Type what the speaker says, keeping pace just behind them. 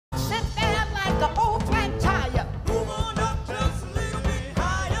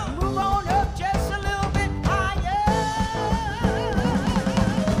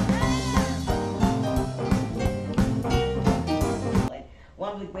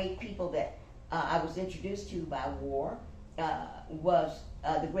great people that I was introduced to by war was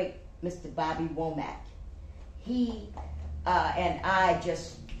the great Mr. Bobby Womack. He and I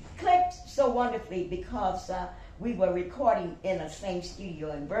just clicked so wonderfully because we were recording in the same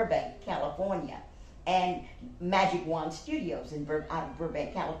studio in Burbank, California, and Magic Wand Studios out of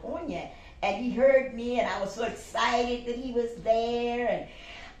Burbank, California. And he heard me, and I was so excited that he was there.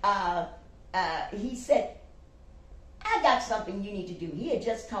 And he said, "I got something you need to do." He had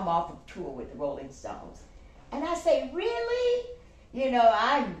just come off of tour with the Rolling Stones. And I say, "Really?" You know,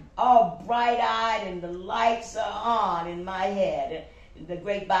 I'm all bright-eyed and the lights are on in my head. The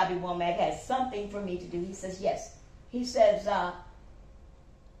great Bobby Womack has something for me to do. He says, "Yes." He says,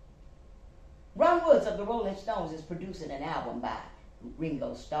 Ron Woods of the Rolling Stones is producing an album by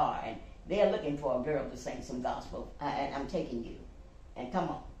Ringo Starr, and they're looking for a girl to sing some gospel, and I'm taking you. And come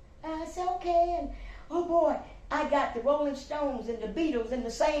on. And I said, "Okay." And oh boy, I got the Rolling Stones and the Beatles in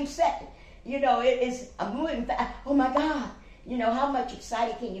the same set. You know, I'm moving fast. Oh my God. You know, how much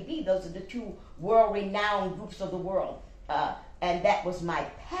excited can you be? Those are the two world-renowned groups of the world. And that was my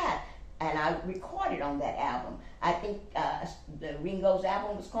path. And I recorded on that album. I think the Ringo's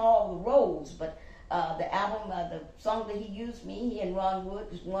album was called The Rose, but the album, the song that he used he and Ron Wood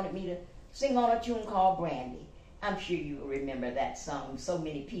wanted me to sing on a tune called Brandy. I'm sure you will remember that song. So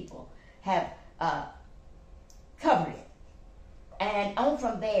many people have covered it. And on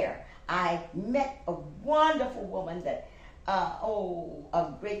from there, I met a wonderful woman that,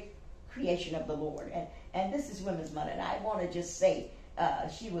 a great creation of the Lord. And this is Women's Month, and I want to just say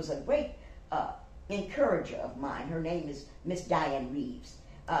she was a great encourager of mine. Her name is Miss Diane Reeves.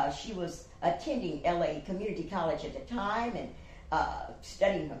 She was attending LA Community College at the time and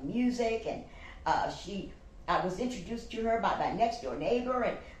studying her music, and I was introduced to her by my next door neighbor,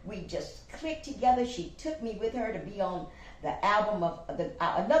 and we just clicked together. She took me with her to be on the album of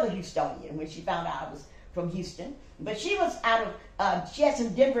another Houstonian when she found out I was from Houston. But she was she had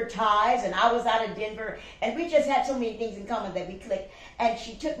some Denver ties, and I was out of Denver, and we just had so many things in common that we clicked. And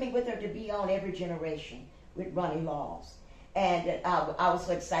she took me with her to be on Every Generation with Ronnie Laws. And I was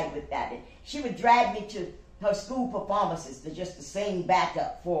so excited with that. And she would drag me to her school performances to sing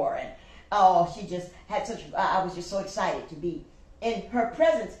backup for her. And she just had I was just so excited to be in her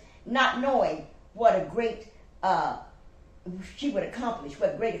presence, not knowing what a great, she would accomplish,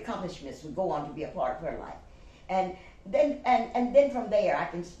 what great accomplishments would go on to be a part of her life. And then from there, I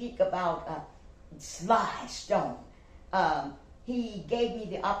can speak about Sly Stone. He gave me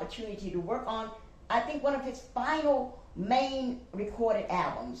the opportunity to work on, I think, one of his final main recorded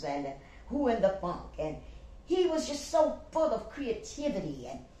albums, and Who in the Funk. And he was just so full of creativity,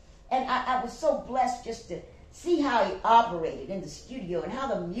 and I was so blessed just to see how he operated in the studio and how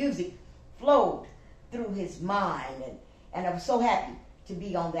the music flowed through his mind. And I was so happy to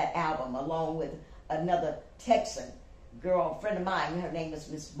be on that album along with another Texan girl, friend of mine. Her name is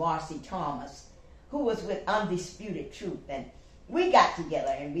Miss Marcy Thomas, who was with Undisputed Truth. And we got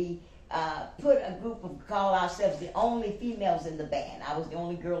together and we put a group of, call ourselves the only females in the band. I was the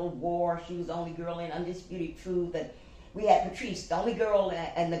only girl of War. She was the only girl in Undisputed Truth. And we had Patrice, the only girl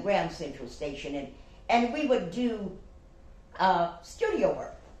in the Graham Central Station. And we would do studio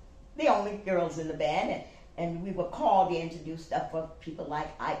work, the only girls in the band. And we were called in to do stuff for people like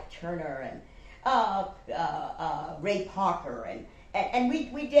Ike Turner and Ray Parker. And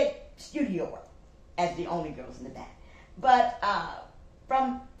we did studio work as the only girls in the band. But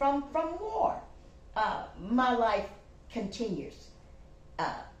from war, my life continues.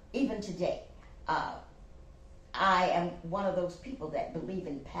 Even today, I am one of those people that believe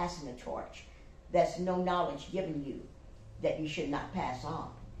in passing the torch. There's no knowledge given you that you should not pass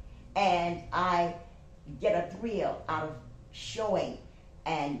on. And I get a thrill out of showing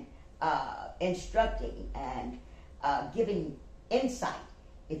and instructing and giving insight.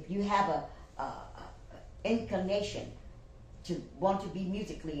 If you have a inclination to want to be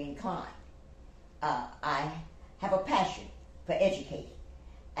musically inclined, I have a passion for educating.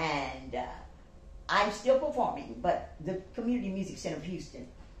 And I'm still performing, but the Community Music Center of Houston,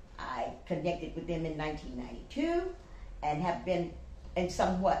 I connected with them in 1992 and have been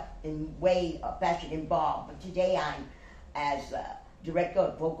in way of fashion involved. But today I'm as director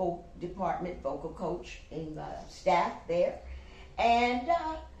of vocal department, vocal coach in staff there. And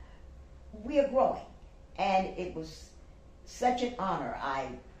we are growing. And it was such an honor. I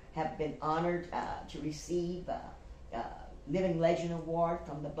have been honored to receive Living Legend Award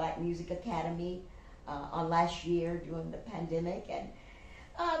from the Black Music Academy on last year during the pandemic. And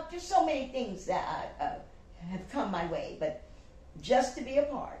just so many things that have come my way. But just to be a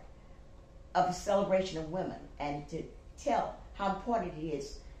part of a celebration of women and to tell how important it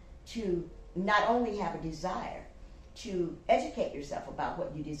is to not only have a desire to educate yourself about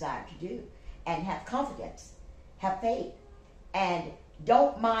what you desire to do and have confidence, have faith, and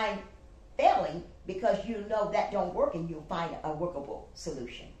don't mind failing because you know that don't work and you'll find a workable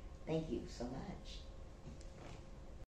solution. Thank you so much.